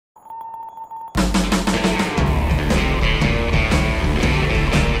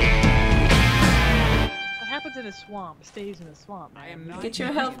the swamp. It stays in the swamp, man. Get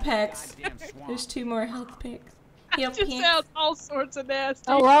your health packs. There's 2 more health packs. It just sounds all sorts of nasty.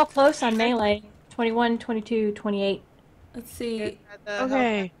 Oh, we're all close on melee. 21, 22, 28. Let's see.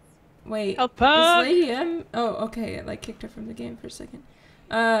 Okay. Wait. Health Is pack. LadyM? Oh, okay. I like kicked her from the game for a second.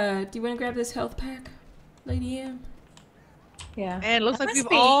 Do you want to grab this health pack, LadyM? Yeah. And it looks like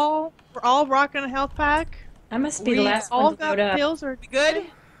we're all rocking a health pack. I must be the last all one to got load up. pills. Are We good?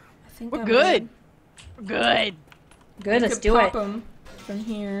 I think we're I'm good. We're good. Good, let's do it. Pop 'em from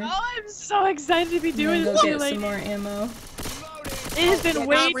here. Oh, I'm so excited to be doing Go this. get some more ammo. It has been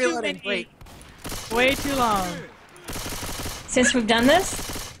way Not too reloading. many. Wait. Way too long. Since we've done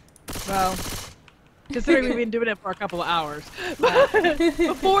this? Well, considering we've been doing it for a couple of hours.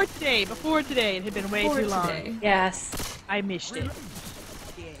 before today, it had been way too long. Yes. I missed it.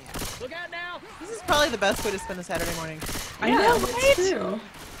 Yeah. Look out now. This is probably the best way to spend a Saturday morning. I know, it's right? true.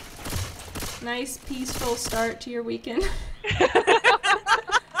 Nice, peaceful start to your weekend.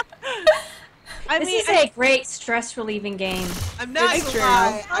 This is a great stress-relieving game. I'm not gonna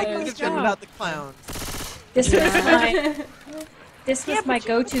lie. I can give them about the clowns. This was my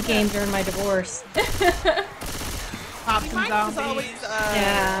go-to game during my divorce. Pop some Mine was zombies. always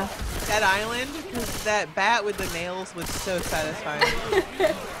Yeah. Dead Island, because that bat with the nails was so satisfying.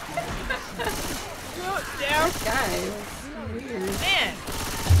 Down. Guys, weird. Man,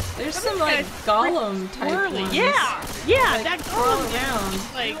 There's some like golem type swirly. ones. Yeah, Like, that crawl golem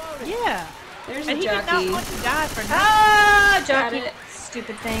around. like, yeah. There's And a he did not jockey. want to die for nothing. Ah, Got jockey. it.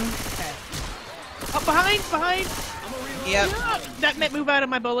 Stupid thing. Okay. Oh, behind! Yep. That meant move out of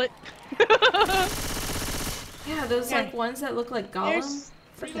my bullet. Yeah, those Okay. like ones that look like golems.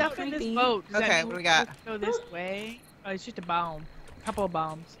 There's Freaking stuff in this creepy. boat. Does Okay, that what do we got? Go this way. Oh, it's just a bomb. Couple of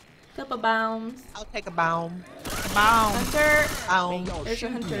bombs. Couple bombs. I'll take a baum. Bomb. Hunter. Baum. There's a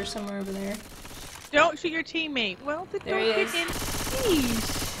hunter somewhere over there. Don't shoot your teammate. Well, then There don't he hit is. him.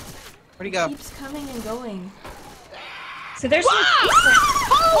 Please. Where'd he go? Keeps coming and going. So there's some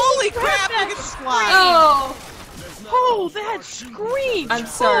Holy crap! Look at the slide. Oh! Oh, that screech! I'm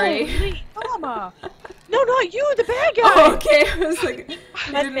sorry. Holy mama. No, not you, the bad guy! Oh, okay. I was like,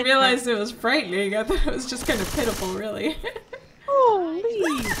 I didn't realize it was frightening. I thought it was just kind of pitiful, really.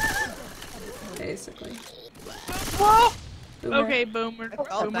 Holy! Basically. Whoa! Boomer. Okay, boomer.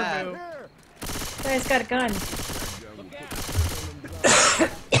 felt Boomer that. boo. guy's got a gun.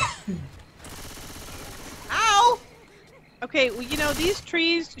 Ow! Okay, well, you know, these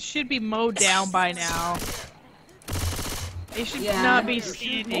trees should be mowed down by now. They should Yeah. not be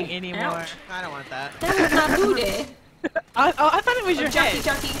standing anymore. Ouch. I don't want that. That was my booty. I thought it was your Jockey, head.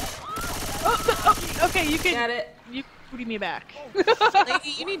 jockey. Oh, okay, you can. Got it. You booty me back. Lady,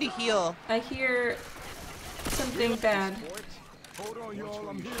 you need to heal. I hear something bad.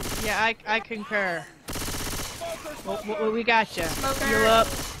 Yeah, I concur. Well, we got you. Smoker. Heal up.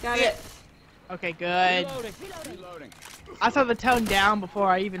 Got it. Okay, good. I saw the tone down before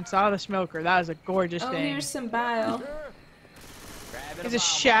I even saw the smoker. That was a gorgeous Oh, thing. here's some bile. There's a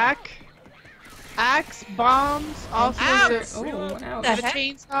shack. Axe, bombs, all sorts of. Oh, ouch. A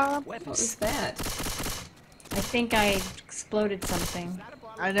chainsaw. What was that? I think I exploded something.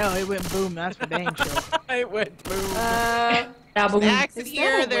 I know, it went boom. That's for dang sure. I went boom. Double. Axe in Is that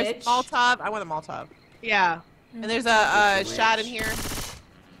here. a There's witch? Molotov. I want a Molotov. Yeah. And there's a shot in here.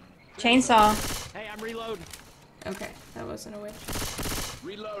 Chainsaw. Hey, I'm reloading. Okay, that wasn't a witch.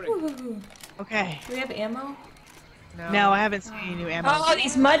 Reloading. Ooh. Okay. Do we have ammo? No, I haven't seen any new ammo. Oh,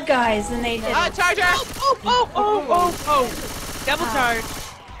 these mud guys, and they did. Charger! Oh! Double charge.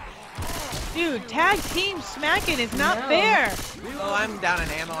 Dude, tag team smacking is not No. fair. Oh, I'm down in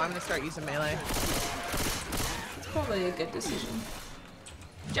ammo. I'm gonna start using melee. It's probably a good decision.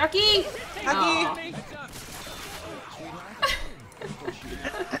 Jockey! Aw.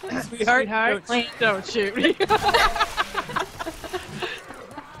 Sweetheart, don't shoot me.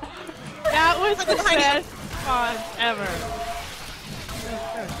 That was the best fun ever.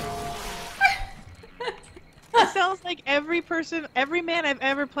 It sounds like every man I've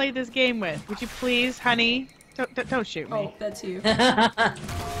ever played this game with. Would you please, honey? Don't shoot me. Oh, that's you.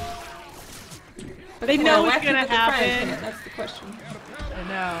 They know whack it's him gonna with the frying happen. pan, that's the question. I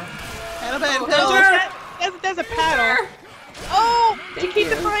know. Paddle, There's a paddle. Oh, to Thank keep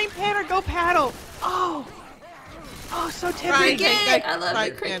the you. frying pan or go paddle. Oh, so Frying tempting. pan. Cricket! I love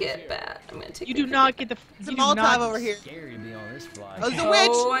Frying the pan. cricket bat. I'm gonna take You the do not cricket. get the. There's a You do Molotov not. over here. Scary to be on this fly. Oh, the witch!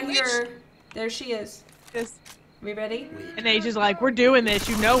 Oh, I Witch! hear her. There she is. Yes. We ready? And they just like, we're doing this.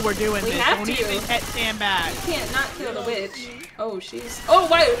 You know we're doing We this. have Don't to. even stand back. You can't not kill the witch. Oh, she's. Oh,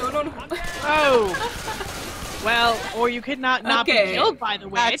 wait! No. Oh, Well, or you could not be Okay. killed by the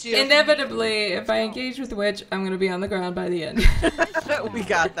Got witch. you. Inevitably, if I engage with the witch, I'm gonna be on the ground by the end. We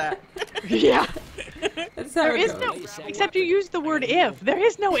got that. Yeah. That's how There it is goes. no, except you used the word if. There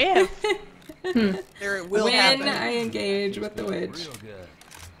is no if. There it will When happen. I engage with the witch. Real good.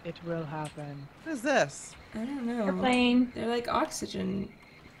 It will happen. What is this? I don't know. Airplane. They're like oxygen.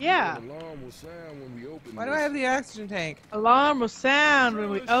 Yeah. Alarm will sound when we open Why do I have the oxygen tank? Alarm will sound when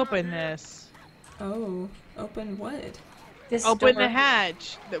we open this. Oh, open what? This Open door. the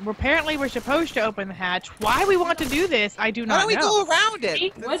hatch. Apparently we're supposed to open the hatch. Why we want to do this, I do Why not don't we know. go around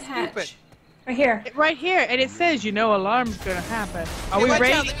it? What That's hatch? stupid. Right here. Right here, and it says, you know, alarm's gonna happen. Are Hey, we watch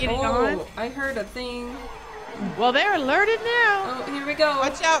ready out. to get it on? Oh, I heard a thing. Well, they're alerted now. Oh, here we go.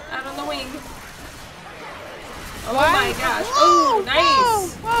 Watch out. Out on the wing. Oh Why? my gosh. Whoa, Oh,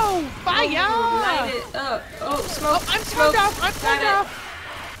 nice. Whoa, fire! Oh, light it up. Oh, smoke. Oh, I'm smoke. turned off. I'm Got turned it.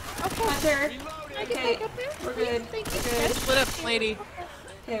 off. Okay. Hunter. Okay, we're good. We're good. Split up, lady.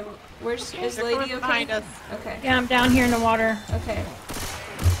 Okay, where's is They're Lady coming okay? behind us. Okay. Yeah, I'm down here in the water. Okay.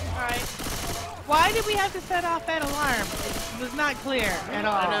 All right. Why did we have to set off that alarm? It was not clear at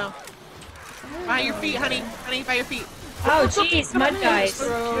all. I don't know. By your feet, honey. Honey, by your feet. Oh, jeez, mud guys.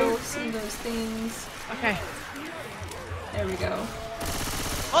 Throw some of those things. Okay. There we go.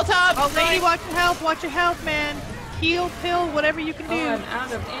 Hold up. Oh, lady, watch your health. Watch your health, man. Heal, pill, whatever you can Oh, do. I'm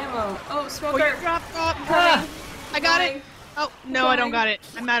out of ammo. Oh, Oh, smoker. you drop. Oh, Ah, I got dying. it. Oh, no, I don't got it.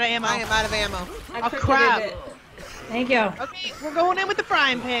 I'm out of ammo. I am out of ammo. I Oh, cricketed crap. it. Thank you. Okay, we're going in with the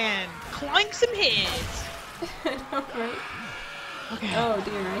frying pan. Clank some heads. I know, right? Okay. Oh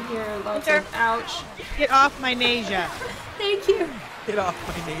dear, I hear lots Winter. of ouch. Get off my Eneija. Thank you. Get off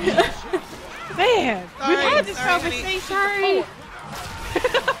my knee. Man, we've Sorry, had this sorry, honey. conversation Sorry. before.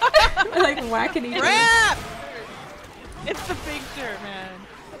 I like whacking each other. Crap! It's the picture, man.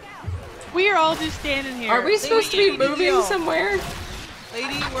 We are all just standing here. Are we supposed to be you need to moving heal. somewhere?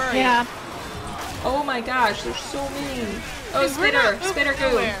 Lady, where are Yeah. Oh my gosh, there's so many. Oh, Dude, we're not spitter, spitter moving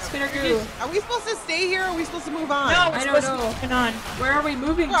goo, nowhere. spitter goo. you? Are we supposed to stay here or are we supposed to move on? No, I we're don't supposed to know. be moving on. Where are we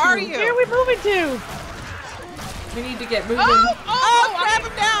moving Where to? are you? Where are we moving to? We need to get moving. Oh, grab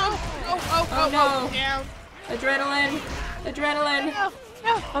him down! Oh, no. Down. Adrenaline, adrenaline. No,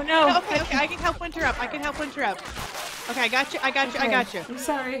 no. Oh no. Okay, okay, I can help Wyntr up. I can help Wyntr up. Okay, I got you, I got you, I got you. I'm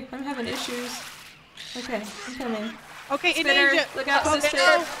sorry, I'm having issues. Okay, I'm coming. Okay, Spitter, Eneija. look out, Oh, sister.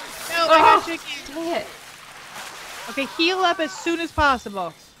 No, no, Oh. I got you again. Dang it. Okay, heal up as soon as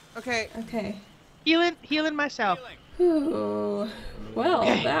possible. Okay. Okay. Healing myself. Ooh. Well,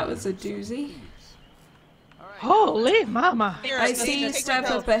 Okay. that was a doozy. Holy mama. Here, I Eneija, see take my stuff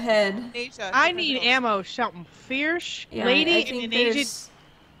pills. up ahead. Eneija, I take my need pills. ammo, something fierce. Yeah, Lady I think and Eneija. there's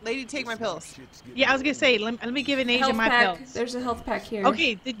Lady, take my pills. Yeah, I was gonna say, let me give a Eneija health my pack. pills. There's a health pack here.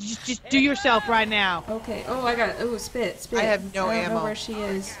 Okay, just do yourself right now. Okay. Oh, I got. Oh, spit. I have no I don't know ammo. where she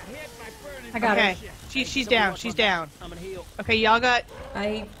is. I got Okay, it. she's down. She's down. I'm gonna heal. Okay, y'all got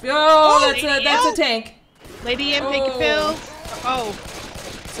I. Oh, Lady that's a M. tank. Lady M. Take your Oh. pills. Oh,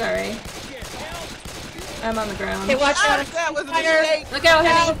 Sorry. I'm on the ground. Okay, watch Ah, out. that was a Fire. mistake. Look out, oh,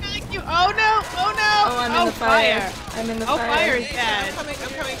 honey. thank you. Oh no! Oh no! Oh, I'm in the fire. I'm in the Oh, fire. fire is I'm bad. coming, I'm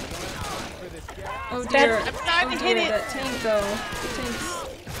coming. Oh Bad. dear. I'm trying to Oh hit dear, it. that tank though. The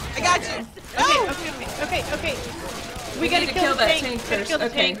tank's. I got you. Okay. We gotta need to kill that tank We gotta first. kill the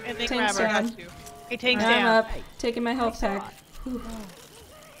Okay, tank and then tank's grab her. down. Okay, tank's I'm down. up. Taking my health pack. Whew.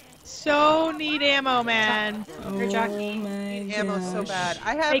 So need ammo, man. Oh jockey. my Ammo so gosh. bad.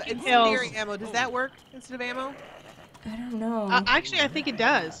 I have Taking incendiary pills. ammo. Does that work instead of ammo? I don't know. Actually, I think it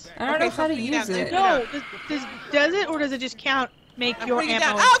does. I don't okay, know so how to put it down, use then it. put it No, does it or does it just count? Make I'm your putting it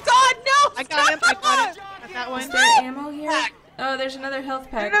ammo. down. Oh God, no! I got him. I got it. Got that one. Is there ammo here? Oh, there's another health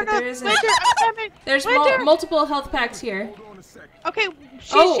pack, but there isn't. Winter, I'm coming. There's Winter. multiple health packs here. Okay,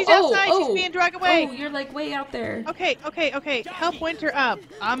 she's outside. She's being dragged away. Oh, you're like way out there. Okay. Help Wyntr up.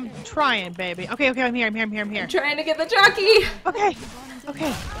 I'm trying, baby. Okay, I'm here. I'm trying to get the jockey. Okay.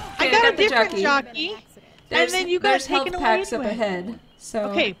 Okay, I I got got a the different jockey. jockey. There's, then you got there's health taken away packs up anyway. ahead. So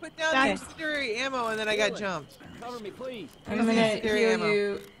Okay, Put down the that's- incendiary ammo and then I got jumped. Cover me, please. I'm Use gonna the incendiary heal ammo.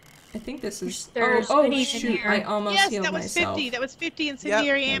 you. I think this is. There's oh goodies in shoot! here. I almost yes, healed that was myself. 50. That was 50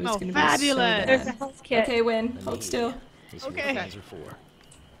 incendiary That was ammo. gonna be so Fabulous. bad. There's a health kit. Okay, Win. Hold still. Okay. Guys are for.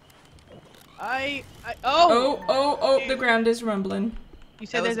 Oh! The ground is rumbling. You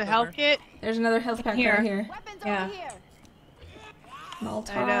said That was there's a a health bummer. kit? There's another health pack Here. right here. Yeah.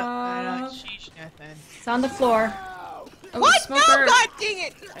 Molotov. I don't. Sheesh, nothing. It's on the floor. Oh, What? smoker. No, God dang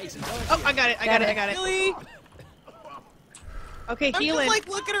it! Oh, I got it. I got it. Really? Okay, I'm healing. just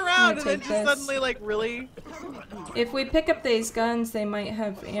like looking around and I'm then gonna just take this. suddenly like, really? If we pick up these guns, they might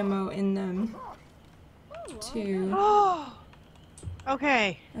have ammo in them. 2. Oh.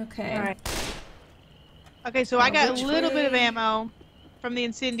 Okay. Okay. All right. Okay, so I got a Which little bit of way? ammo from the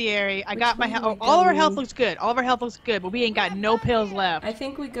incendiary. I Which got my way do health. we All of our health go? looks good. All of our health looks good, but we ain't got no pills left. I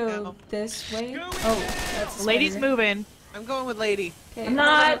think we go No. this way. Oh, that's a Lady's spider. moving. I'm going with Lady. Okay, I'm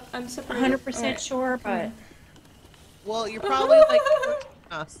not I'm separated. 100% Alright, sure, but Well, you're probably like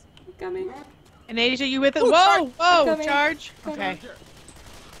us. I'm coming. And Asia, you with it? Ooh, Whoa, whoa, coming. charge. Coming. Okay.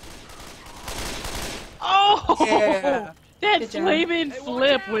 Oh, Yeah. that Good job. flaming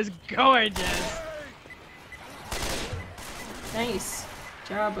flip was gorgeous. Nice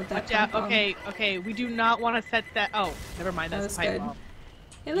job with that. Watch out. pom-pom. Okay, okay, we do not want to set that. Oh, never mind. That That's was a pipe good. bomb.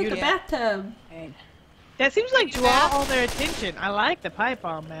 Hey, look, a Yeah. bathtub. That seems like draw all their attention. I like the pipe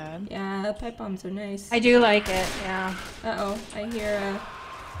bomb, man. Yeah, pipe bombs are nice. I do like it. Yeah. Uh-oh, I hear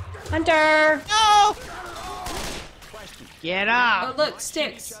Hunter. No! Get Oh, up. look,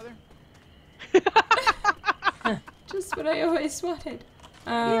 sticks. Just what I always wanted.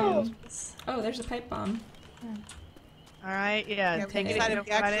 Oh, there's a pipe bomb. All right, yeah, Yeah, take we it. decided Don't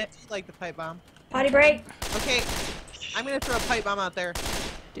we fight actually it. do like the pipe bomb. Potty break. Okay, I'm gonna throw a pipe bomb out there.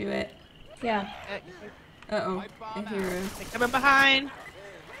 Do it. Yeah. Uh-oh, I hear They're coming behind.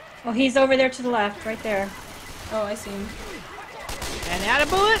 Well, he's over there to the left, right there. Oh, I see him. And out of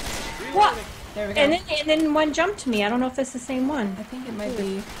bullets. What? There we go. And then one jumped to me. I don't know if it's the same one. I think it might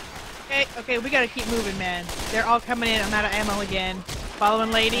be. Okay, okay, we gotta keep moving, man. They're all coming in. I'm out of ammo again.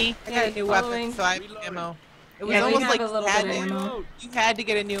 Following Lady. I got a new following. weapon, so I have ammo. It was Yeah, we almost have like a little you had bit of to- ammo. you had to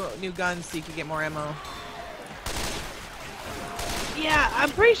get a new gun so you could get more ammo. Yeah, I'm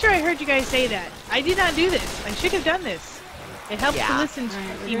pretty sure I heard you guys say that. I did not do this. I should have done this. It helps to Yeah. listen to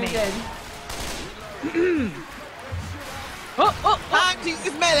Alright, your we're doing teammates. good. Oh. Time to use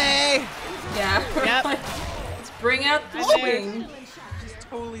melee! Yeah. Yep. Let's bring out the I swing. Just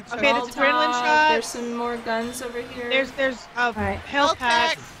totally Okay, choked. that's adrenaline shot. There's some more guns over here. There's Alright. health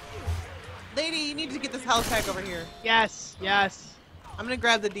pack. packs. Lady, you need to get this health pack over here. Yes, yes. I'm gonna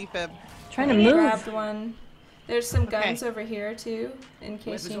grab the defib. Trying to I move. grabbed one. There's some Okay. guns over here too, in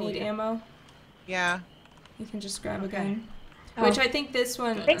case you need ammo. Yeah. You can just grab a Okay. gun. Oh. Which I think this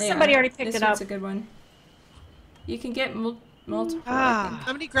one. I think somebody already picked this it one's up. a good one. You can get multiple. I Ah.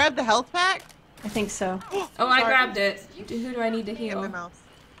 Somebody grab the health pack? I think so. think. Oh, I Sorry. grabbed it. Who do I need to Get my heal? mouse.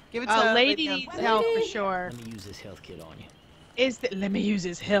 Give it to Lady LadyM. needs help for sure. Let me use this health kit on you. Let me use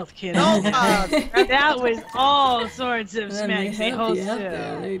his health kit. No, That was all sorts of Let me smacks. Say, help hold you out still.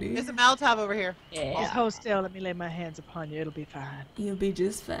 there, lady. There's a Molotov over here. Just hold still. Let me lay my hands upon you. It'll be fine. You'll be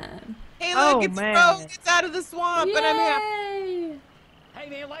just fine. Hey, Oh, look, it's man. Rose. It's out of the swamp, and I'm here. Yay! Hey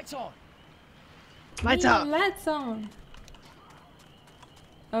man, lights on. Lights Yeah, up. Lights on.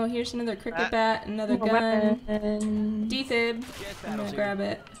 Oh, here's another cricket That- bat, another More gun. weapons. Defib. Jet I'm gonna battles grab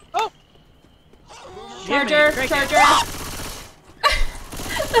it. Oh! Charger! Jimmy, Charger!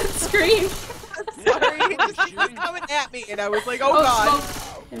 That scream! Sorry, it just was coming at me, and I was like, oh, Oh, god.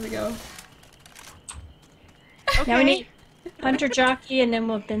 smoke! There we go. Now we need Hunter Jockey, and then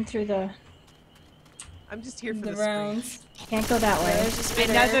we'll been through the. I'm just here for The the screen. rounds. Can't go that way. There's a Ain't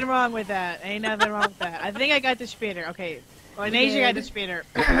spitter. nothing wrong with that. Ain't nothing wrong with that. I think I got the spitter. Okay. Well, You Eneija got did. the spitter.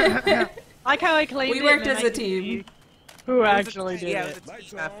 I like how I claimed We it. worked and as then a I team. see who actually did Yeah, it. it was a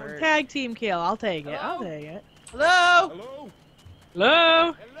team effort. Tag team kill. I'll take it. I'll take it. Hello? Hello?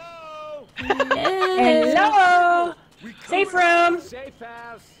 Hello? Hello? Yes. Hello. We Safe room. Safe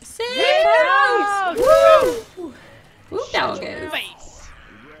house. Safe house! Woo! Woo, doggies. Face.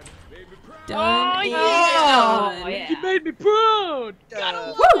 Done. Oh, and yeah. done. You made me proud.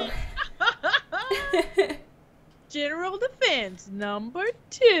 Woo! General Defense number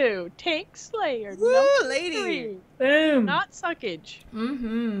 2. Tank Slayer Woo, number lady. 3. Boom. Not suckage.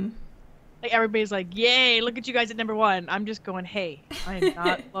 Mm-hmm. Like everybody's like, yay, look at you guys at number 1. I'm just going, hey, I'm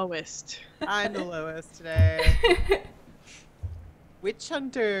not lowest. I'm the lowest today. Witch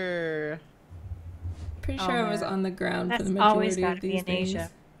Hunter. Pretty Oh, sure I was man. on the ground for the That's always majority got of to be these in things. Asia.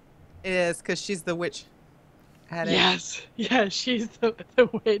 It is, because she's the witch. Had it. Yes, yes, she's the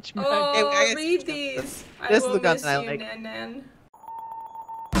witch. man. Oh, I guess- read these. I This is will the gun miss that I you, like. Nan Nan.